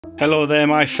Hello there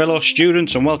my fellow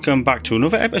students and welcome back to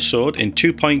another episode in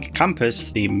 2 Point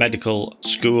Campus, the medical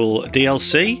school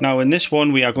DLC. Now in this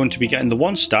one we are going to be getting the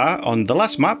 1-star on the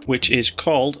last map, which is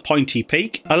called Pointy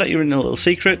Peak. I'll let you in a little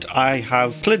secret, I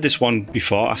have played this one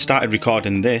before. I started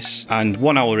recording this and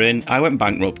 1 hour in I went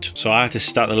bankrupt, so I had to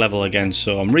start the level again.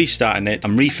 So I'm restarting it,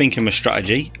 I'm rethinking my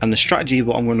strategy, and the strategy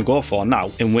what I'm going to go for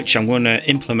now, in which I'm going to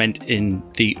implement in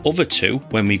the other two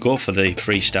when we go for the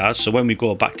 3 stars. So when we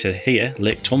go back to here,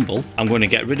 Lake Tumble, I'm going to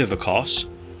get rid of a course,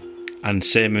 and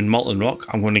same in Molten Rock,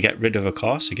 I'm going to get rid of a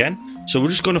course again. So we're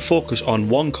just going to focus on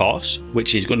one course,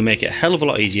 which is going to make it a hell of a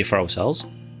lot easier for ourselves.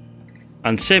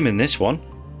 And same in this one,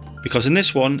 because in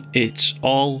this one it's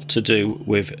all to do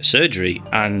with surgery,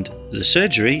 and the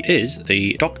surgery is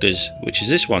the doctors, which is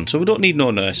this one. So we don't need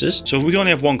no nurses. So if we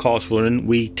only have one course running,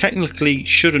 we technically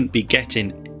shouldn't be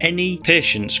getting any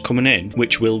patients coming in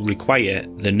which will require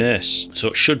the nurse. So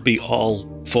it should be all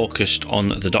focused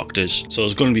on the doctors. So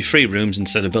there's going to be 3 rooms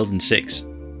instead of building 6.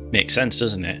 Makes sense,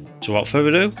 doesn't it? So without further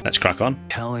ado, let's crack on.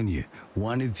 Telling you,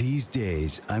 one of these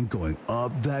days I'm going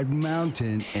up that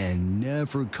mountain and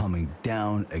never coming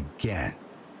down again.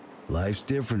 Life's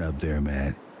different up there,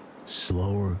 man.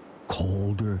 Slower,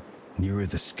 colder, nearer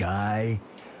the sky.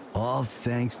 All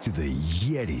thanks to the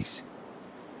Yetis.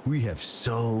 We have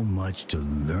so much to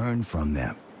learn from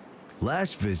them.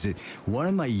 Last visit, one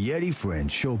of my Yeti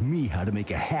friends showed me how to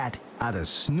make a hat out of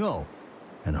snow,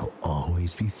 and I'll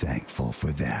always be thankful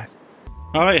for that.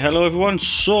 Alright, hello everyone.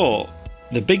 So,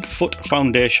 the Bigfoot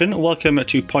Foundation, welcome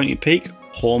to Pointy Peak,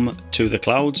 home to the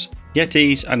clouds,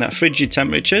 Yetis and at frigid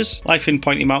temperatures. Life in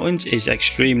Pointy Mountains is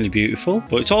extremely beautiful,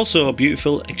 but it's also a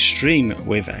beautiful extreme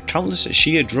with countless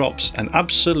sheer drops and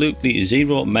absolutely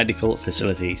zero medical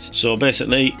facilities. So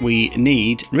basically we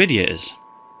need radiators.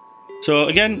 So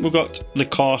again, we've got the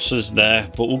courses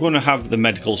there, but we're going to have the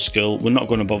medical school. We're not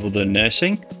going to bother with the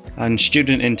nursing, and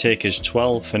student intake is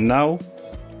 12 for now.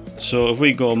 So if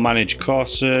we go manage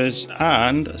courses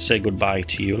and say goodbye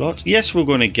to you lot. Yes, we're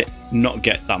going to not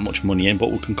get that much money in,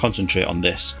 but we can concentrate on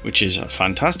this, which is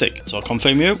fantastic. So I'll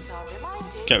confirm you,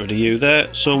 get rid of you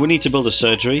there. So we need to build a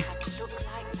surgery.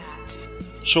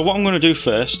 So what I'm going to do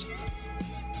first,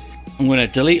 I'm going to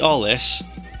delete all this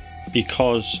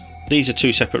because these are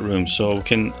 2 separate rooms. So we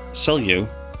can sell you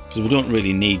because we don't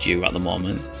really need you at the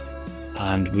moment.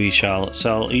 And we shall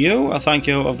sell you. Thank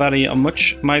you very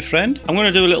much, my friend. I'm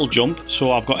going to do a little jump,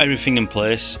 so I've got everything in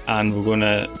place, and we're going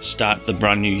to start the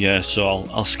brand new year. So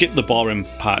I'll skip the boring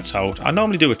parts out. I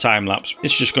normally do a time lapse.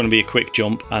 It's just going to be a quick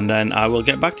jump, and then I will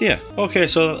get back to you. Okay,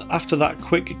 so after that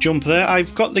quick jump there,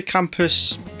 I've got the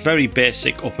campus very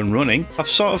basic up and running. I've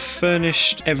sort of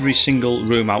furnished every single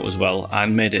room out as well,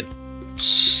 and made it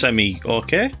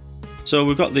semi-okay. So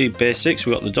we've got the basics.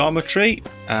 We've got the dormitory,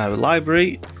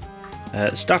 library,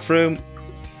 staff room,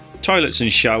 toilets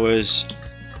and showers,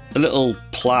 a little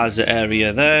plaza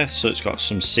area there, so it's got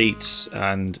some seats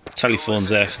and telephones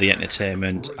there for the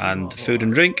entertainment and food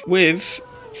and drink, with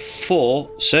 4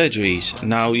 surgeries.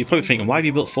 Now you're probably thinking, why have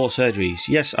you built 4 surgeries?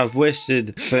 Yes, I've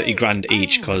wasted 30 grand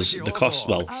each because the cost,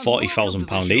 well,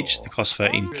 £40,000 each. They cost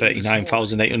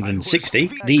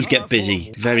 39,860. These get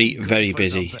busy, very, very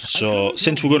busy. So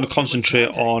since we're going to concentrate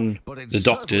on the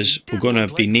doctors, we're going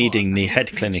to be needing the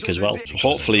head clinic as well. So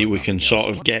hopefully we can sort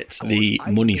of get the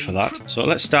money for that. So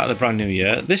let's start the brand new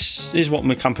year. This is what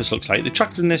my campus looks like. The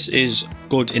attractiveness is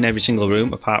good in every single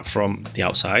room apart from the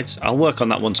outsides. I'll work on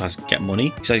that once I get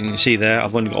money. So as you can see there,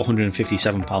 I've only got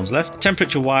 £157 left.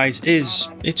 Temperature wise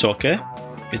it's okay,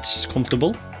 it's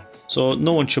comfortable, so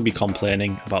no one should be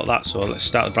complaining about that. So let's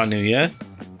start the brand new year.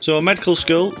 So medical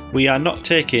school, we are not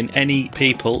taking any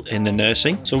people in the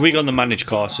nursing, so we got the managed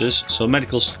courses. So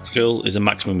medical school is a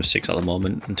maximum of 6 at the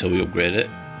moment until we upgrade it,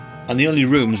 and the only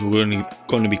rooms we're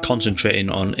going to be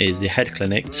concentrating on is the head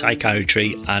clinic,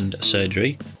 psychiatry and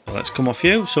surgery. So let's come off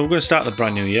you. So we're going to start the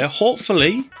brand new year.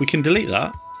 Hopefully we can delete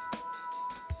that.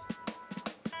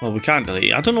 Well, we can't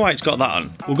delete it. I don't know why it's got that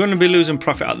on. We're going to be losing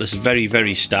profit at this very,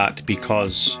 very start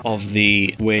because of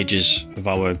the wages of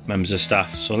our members of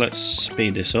staff. So let's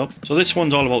speed this up. So this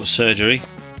one's all about surgery.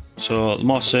 So the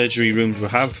more surgery rooms we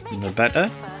have, the better.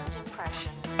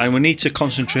 And we need to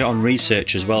concentrate on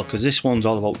research as well, because this one's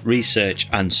all about research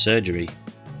and surgery.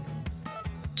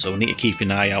 So we need to keep an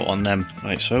eye out on them.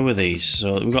 Right, so who are these?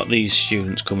 So we've got these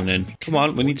students coming in. Come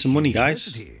on, we need some money,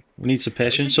 guys. We need some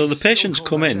patients. So the patients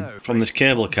come in from this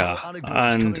cable car,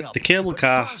 and the cable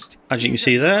car, as you can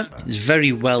see there, is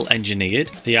very well engineered.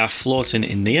 They are floating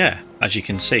in the air, as you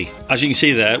can see. As you can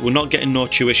see there, we're not getting no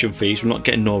tuition fees, we're not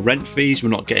getting no rent fees, we're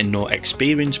not getting no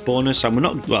experience bonus, and we're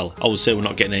not, well, I would say we're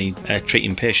not getting any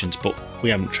treating patients, but we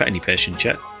haven't treated any patients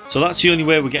yet. So that's the only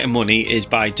way we're getting money, is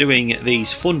by doing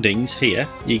these fundings here.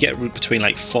 You get between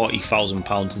like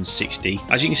 £40,000 and 60.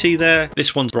 As you can see there,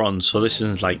 this one's bronze, so this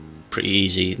is like pretty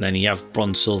easy. And then you have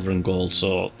bronze, silver and gold,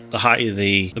 so the higher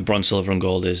the bronze, silver and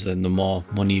gold is, then the more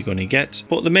money you're going to get.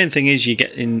 But the main thing is you're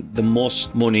getting the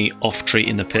most money off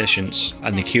treating the patients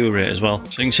and the cure rate as well.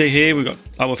 So you can see here we've got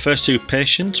our first 2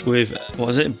 patients with, what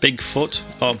is it, Bigfoot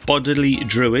or bodily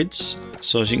druids.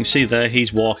 So as you can see there,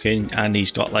 he's walking and he's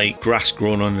got like grass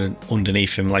growing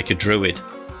underneath him like a druid,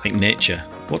 like nature.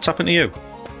 What's happened to you?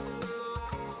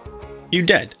 You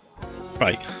dead?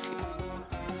 Right.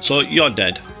 So you're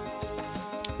dead.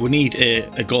 We need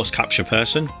a ghost capture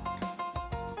person.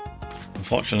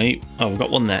 Unfortunately, oh, we've got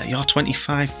one there. You're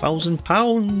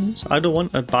 £25,000. I don't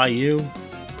want to buy you.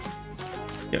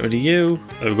 Get rid of you.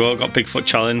 There we go. Got Bigfoot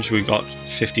challenge. We got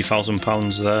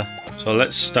 £50,000 there. So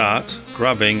let's start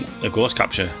grabbing a ghost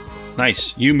capture.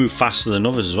 Nice. You move faster than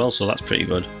others as well, so that's pretty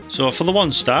good. So for the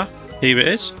 1 star, here it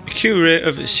is. A cure rate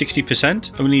of 60%.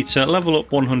 And we need to level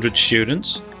up 100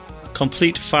 students.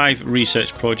 Complete 5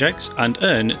 research projects and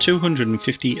earn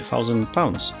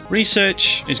 £250,000.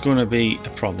 Research is going to be a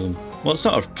problem. Well, it's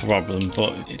not a problem,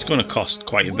 but it's going to cost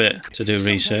quite a bit to do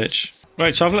research.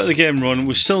 Right, so I've let the game run.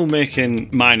 We're still making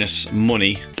minus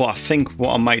money, but I think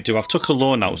what I might do, I've took a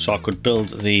loan out so I could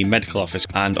build the medical office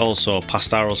and also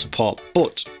pastoral support,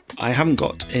 but I haven't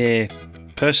got a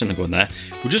person to go in there.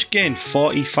 We just gained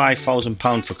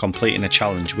 £45,000 for completing a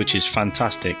challenge, which is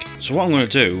fantastic. So what I'm going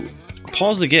to do,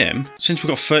 pause the game. Since we've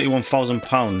got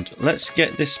 £31,000, let's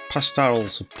get this pastoral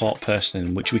support person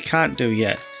in, which we can't do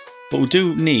yet. But we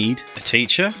do need a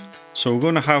teacher. So we're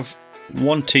going to have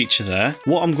 1 teacher there.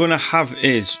 What I'm going to have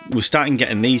is, we're starting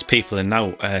getting these people in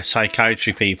now,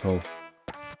 psychiatry people.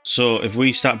 So if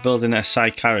we start building a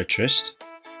psychiatrist,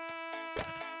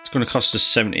 it's going to cost us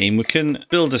 17. We can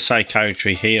build a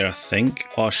psychiatry here, I think.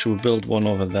 Or should we build one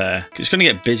over there? It's going to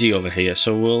get busy over here.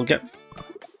 So we'll get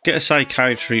a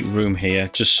psychiatry room here,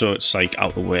 just so it's like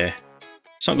out the way.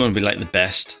 It's not going to be like the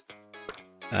best.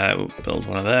 We'll build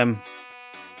one of them.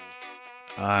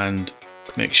 And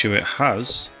make sure it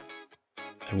has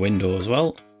a window as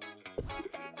well.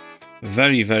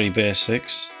 Very, very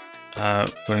basics. We're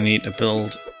going to need to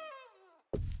build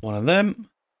one of them.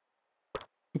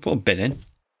 We'll put a bin in.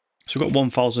 So we've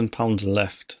got £1,000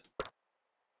 left.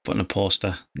 Put in a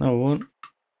poster. No, we won't.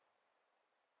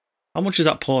 How much is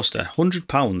that poster?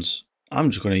 £100.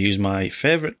 I'm just going to use my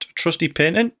favourite trusty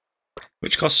painting,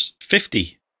 which costs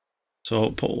 50.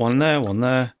 So put one there,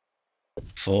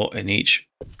 4 in each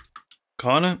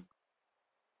corner.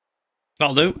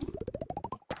 That'll do.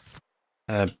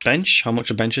 Bench. How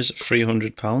much a bench is?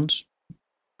 £300.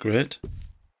 Great.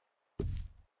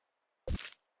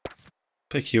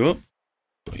 Pick you up.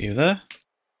 Put you there.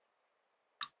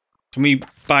 Can we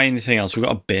buy anything else? We've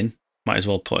got a bin. Might as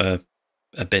well put a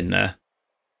bin there.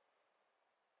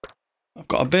 I've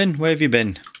got a bin. Where have you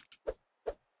been?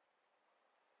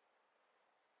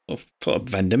 I've put a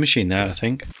vending machine there, I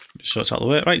think. So it's out of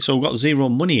the way. Right, so we've got 0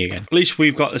 money again. At least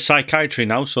we've got the psychiatry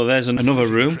now, so there's another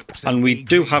room. And we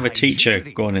do have a teacher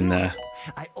going in there.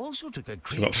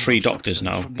 We've got 3 doctors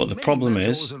now, but the problem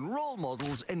is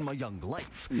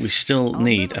we still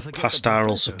need a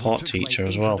pastoral support teacher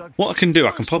as well. What I can do,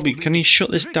 I can probably... Can you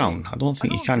shut this down? I don't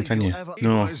think you can you?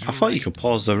 No, I thought you could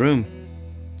pause the room.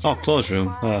 Oh, close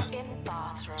room.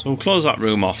 So we'll close that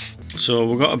room off. So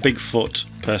we've got a Bigfoot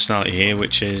personality here,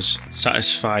 which is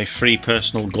satisfy 3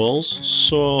 personal goals.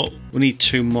 So we need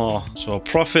 2 more. So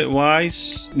profit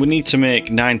wise, we need to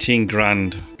make 19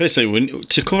 grand. Basically,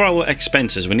 to cover our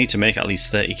expenses, we need to make at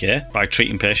least 30k by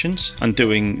treating patients and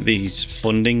doing these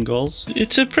funding goals.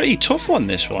 It's a pretty tough one,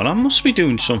 this one. I must be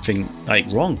doing something like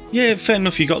wrong. Yeah, fair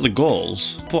enough, you got the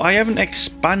goals, but I haven't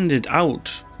expanded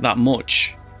out that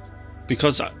much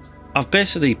because I've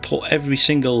basically put every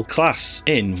single class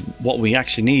in what we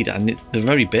actually need, and they're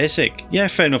very basic. Yeah,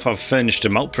 fair enough, I've furnished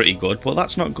them out pretty good, but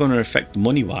that's not going to affect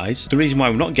money-wise. The reason why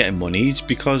we're not getting money is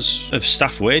because of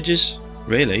staff wages,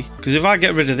 really. Because if I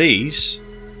get rid of these,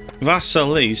 if I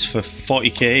sell these for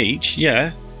 40k each,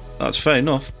 yeah, that's fair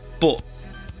enough, but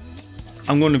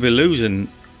I'm going to be losing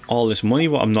all this money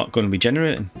what I'm not going to be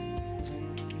generating.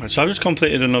 Right, so I've just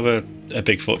completed a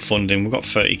Bigfoot funding. We've got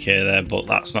 30k there, but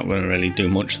that's not going to really do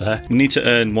much there. We need to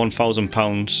earn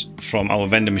 £1,000 from our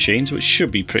vending machines, which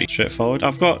should be pretty straightforward.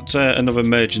 I've got another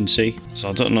emergency, so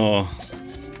I don't know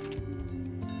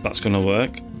if that's going to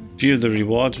work. View the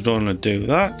rewards, we don't want to do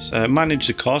that. Manage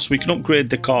the course, we can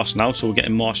upgrade the course now, so we're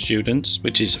getting more students,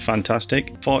 which is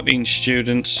fantastic. 14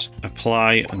 students,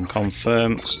 apply and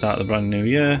confirm, start the brand new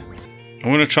year. I'm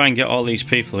going to try and get all these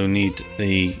people who need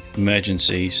the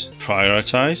emergencies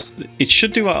prioritised. It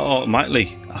should do that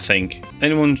automatically, I think.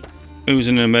 Anyone who's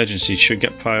in an emergency should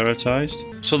get prioritised.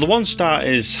 So the 1-star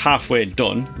is halfway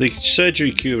done. The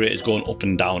surgery queue rate is going up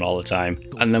and down all the time.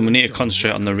 And then we need to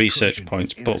concentrate on the research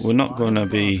points. But we're not going to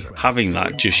be having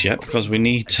that just yet because we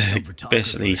need to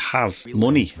basically have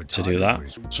money to do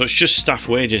that. So it's just staff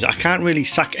wages. I can't really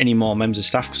sack any more members of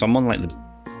staff because I'm on like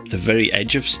the very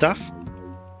edge of staff.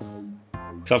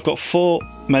 So I've got 4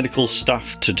 medical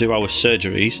staff to do our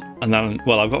surgeries. And then,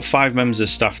 well, I've got 5 members of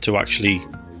staff to actually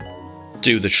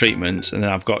do the treatments, and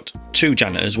then I've got 2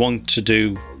 janitors, 1 to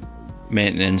do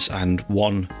maintenance and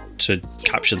 1 to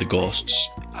capture the ghosts,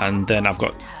 and then I've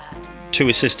got 2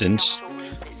 assistants,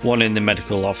 1 in the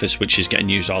medical office which is getting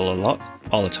used all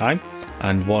the time,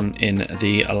 and 1 in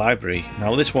the library.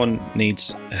 Now this one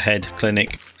needs a head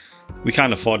clinic. We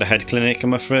can't afford a head clinic,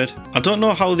 I'm afraid. I don't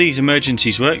know how these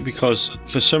emergencies work because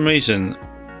for some reason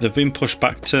they've been pushed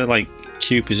back to like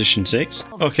queue position 6.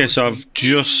 Okay, so I've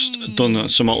just done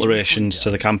some alterations to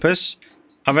the campus.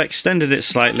 I've extended it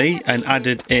slightly and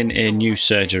added in a new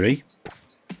surgery.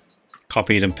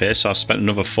 Copied and pasted, so I've spent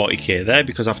another 40k there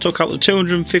because I've took out the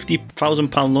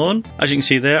 £250,000 loan. As you can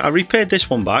see there, I repaid this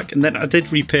one back and then I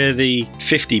did repay the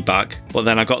 50 back, but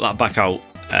then I got that back out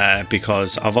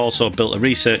because I've also built a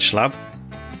research lab,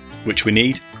 which we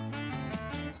need.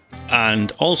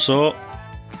 And also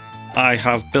I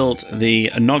have built the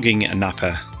nogging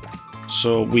napper.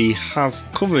 So we have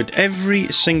covered every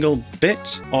single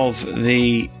bit of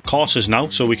the courses now,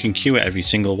 so we can queue it every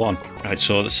single one. Right,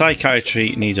 so the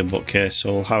psychiatry needs a bookcase,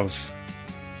 so we'll have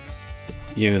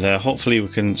you there. Hopefully we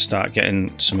can start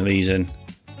getting some of these in.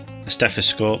 A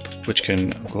stethoscope, which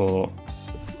can go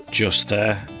just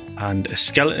there, and a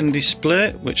skeleton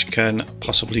display, which can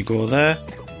possibly go there.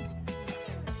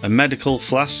 A medical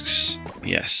flasks.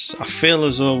 Yes, I feel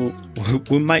as though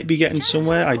we might be getting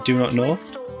somewhere, I do not know.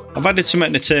 I've added some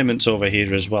entertainments over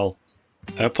here as well.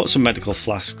 I put some medical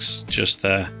flasks just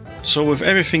there. So with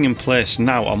everything in place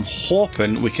now, I'm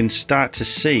hoping we can start to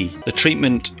see the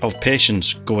treatment of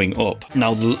patients going up.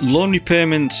 Now the loan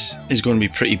repayments is going to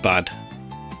be pretty bad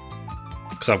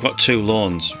because I've got 2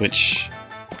 loans which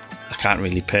I can't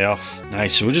really pay off.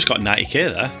 Nice, so we just got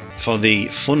 90k there. For the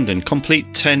funding,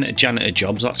 complete 10 janitor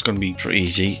jobs, that's going to be pretty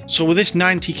easy. So with this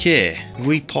 90k, if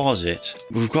we pause it,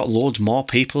 we've got loads more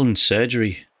people in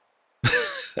surgery.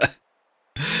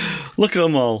 Look at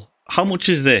them all. How much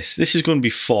is this? This is going to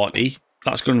be 40.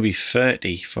 That's going to be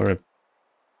 30 for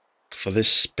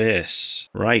this space.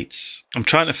 Right. I'm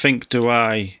trying to think, do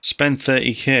I spend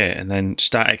 30k and then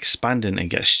start expanding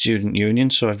and get a student union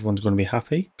so everyone's going to be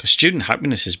happy? Because student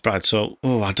happiness is bad, so,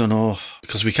 oh, I don't know.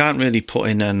 Because we can't really put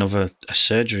in a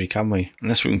surgery, can we?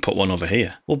 Unless we can put one over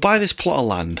here. We'll buy this plot of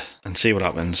land and see what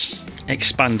happens.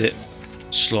 Expand it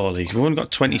slowly. We've only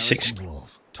got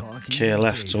 26k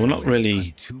left, so we're not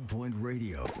really...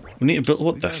 We need to build...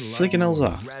 What the fliggin' hell's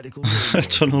that? A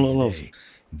tunnel of love.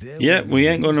 Yeah, we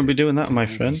ain't going to be doing that, my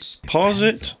friends. Pause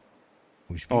it.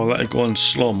 Or let it go in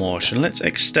slow motion. Let's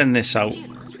extend this out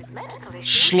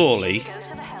slowly.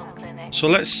 So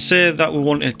let's say that we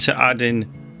wanted to add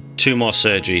in 2 more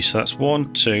surgeries. So that's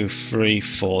 1, 2, 3,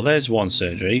 4. There's 1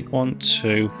 surgery. 1,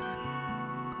 2,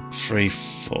 3,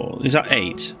 4. Is that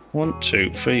 8? 1,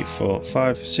 2, 3, 4,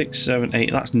 5, 6, 7,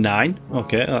 8. That's 9.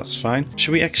 Okay, that's fine.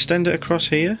 Should we extend it across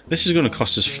here? This is going to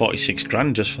cost us 46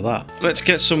 grand just for that. Let's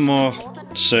get some more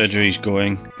surgeries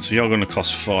going. So you're going to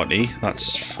cost 40.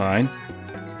 That's fine.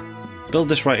 Build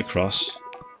this right across.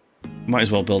 Might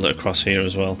as well build it across here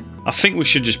as well. I think we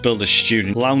should just build a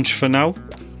student lounge for now,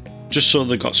 just so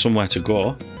they've got somewhere to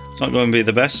go. It's not going to be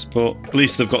the best, but at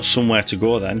least they've got somewhere to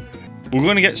go then. We're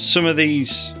going to get some of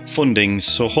these fundings,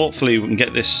 so hopefully we can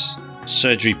get this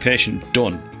surgery patient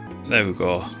done. There we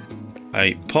go.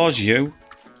 Right, pause you.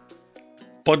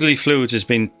 Bodily fluids has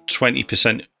been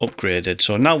 20% upgraded,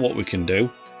 so now what we can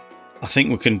do, I think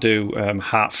we can do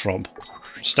heart throb.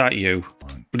 Start you.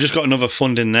 We've just got another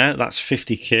fund in there, that's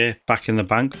 50k back in the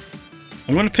bank.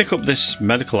 I'm going to pick up this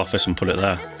medical office and put it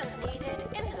there.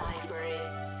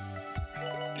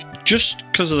 Just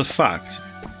because of the fact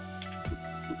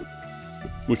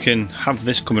we can have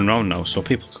this coming round now, so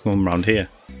people can come round here.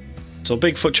 So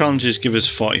Bigfoot challenges give us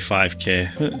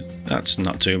 45k. That's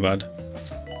not too bad.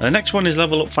 The next one is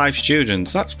level up 5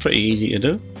 students. That's pretty easy to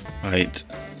do. Right.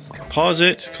 Pause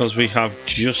it, because we have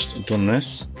just done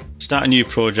this. Start a new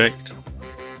project.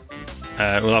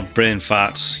 We'll have brain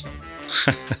farts.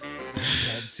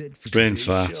 it for Brain today's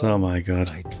fart, show. oh my god.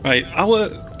 Right,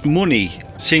 our money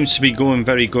seems to be going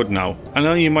very good now. I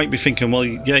know you might be thinking, well,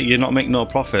 yeah, you're not making no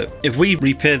profit. If we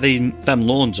repay them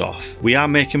loans off, we are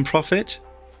making profit.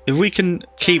 If we can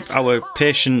keep our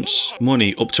patients'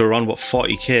 money up to around, what,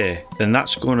 40k, then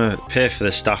that's going to pay for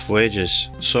the staff wages.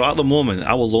 So at the moment,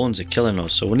 our loans are killing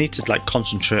us, so we need to like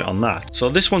concentrate on that. So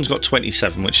this one's got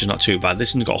 27, which is not too bad.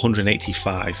 This one's got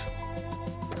 185.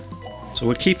 So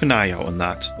we'll keep an eye out on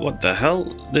that. What the hell?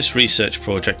 This research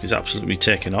project is absolutely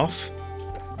taking off.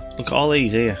 Look at all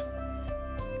these here.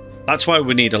 That's why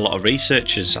we need a lot of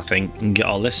researchers, I think, and get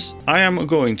all this. I am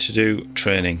going to do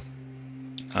training.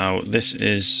 Now, this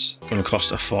is going to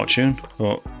cost a fortune,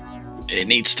 but it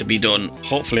needs to be done.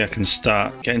 Hopefully I can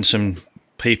start getting some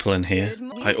people in here.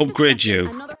 I upgrade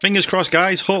you. Fingers crossed,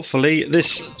 guys. Hopefully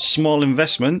this small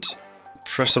investment,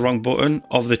 press the wrong button,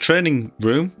 of the training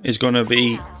room is going to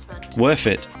be worth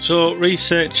it. So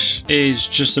research is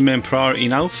just the main priority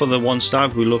now for the 1-star.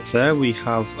 If we look there, we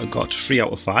have got 3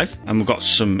 out of 5, and we've got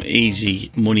some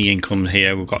easy money income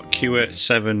here. We've got cure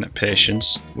 7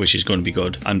 patients, which is going to be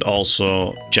good, and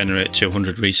also generate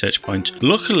 200 research points.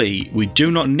 Luckily, we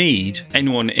do not need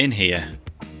anyone in here.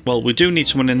 Well, we do need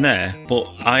someone in there,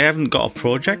 but I haven't got a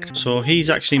project, so he's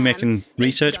actually making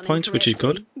research points, which is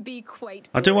good.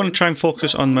 I do want to try and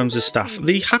focus on members of staff.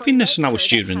 The happiness in our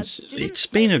students, it's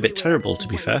been a bit terrible, to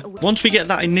be fair. Once we get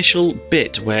that initial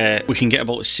bit where we can get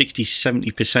about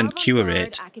 60-70% cure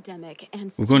rate,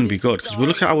 we're going to be good, because we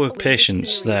look at our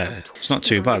patients there. It's not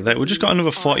too bad. We've just got another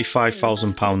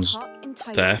 £45,000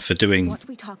 there for doing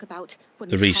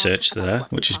the research there,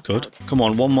 which is good. Come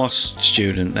on, one more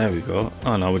student. There we go.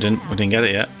 Oh no, we didn't get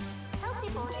it yet.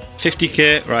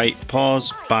 50k, right,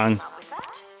 pause, bang.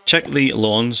 Check the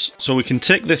loans, so we can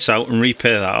take this out and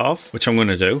repay that off, which I'm going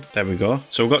to do. There we go.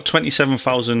 So we've got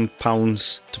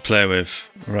 £27,000 to play with.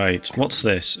 Right, what's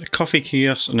this? A coffee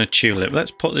kiosk and a tulip.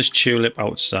 Let's put this tulip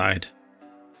outside.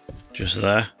 Just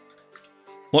there.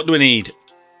 What do we need?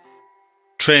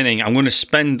 Training. I'm going to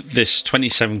spend this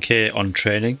 27k on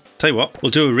training. Tell you what,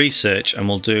 we'll do a research and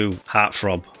we'll do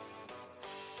heartthrob.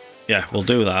 Yeah, we'll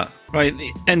do that. Right,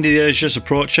 the end of the year is just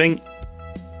approaching.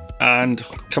 And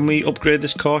can we upgrade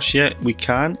this course yet? We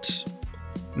can't.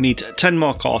 Need 10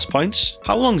 more course points.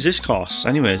 How long is this course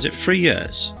anyway? Is it 3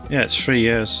 years? Yeah, it's 3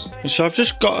 years. So I've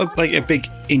just got a big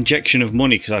injection of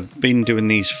money because I've been doing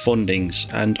these fundings,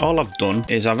 and all I've done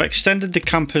is I've extended the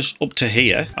campus up to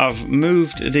here. I've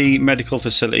moved the medical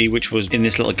facility, which was in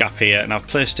this little gap here, and I've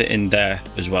placed it in there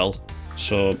as well.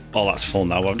 So all that's full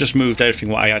now. I've just moved everything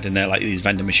what I had in there, like these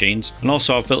vending machines. And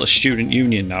also I've built a student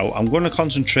union now. I'm going to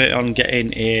concentrate on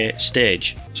getting a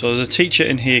stage. So there's a teacher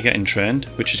in here getting trained,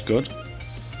 which is good.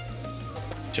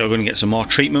 So you're going to get some more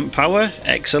treatment power.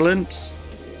 Excellent.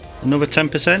 Another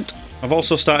 10%. I've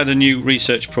also started a new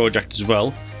research project as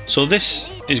well. So this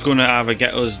is going to either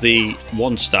get us the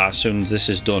 1-star as soon as this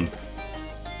is done.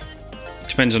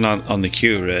 Depends on the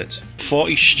cure rate.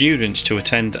 40 students to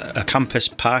attend a campus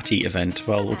party event.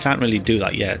 Well, we can't really do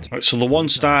that yet. Right, so the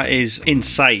 1-star is in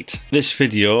sight. This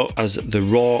video as the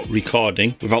raw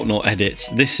recording without no edits.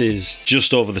 This is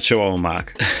just over the 2-hour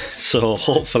mark. So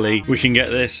hopefully we can get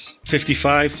this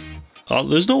 55. Oh,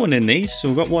 there's no one in these, so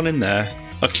we've got one in there.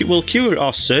 Well, cure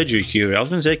or surgery cure rate. I was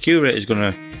going to say cure rate is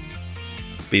going to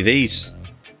be these.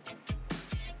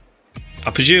 I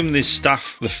presume the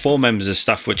staff, the 4 members of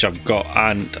staff which I've got,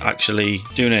 aren't actually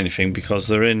doing anything because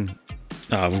they're in.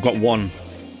 We've got one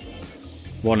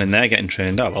in there getting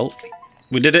trained. Oh well,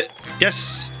 we did it.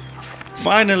 Yes,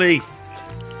 finally.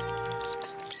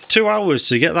 2 hours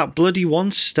to get that bloody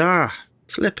 1-star.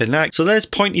 Flipping heck. So there's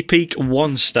Pointy Peak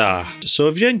 1-star. So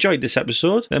if you enjoyed this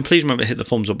episode, then please remember to hit the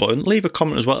thumbs up button. Leave a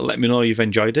comment as well to let me know you've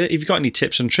enjoyed it. If you've got any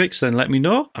tips and tricks, then let me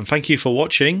know. And thank you for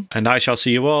watching, and I shall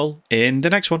see you all in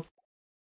the next one.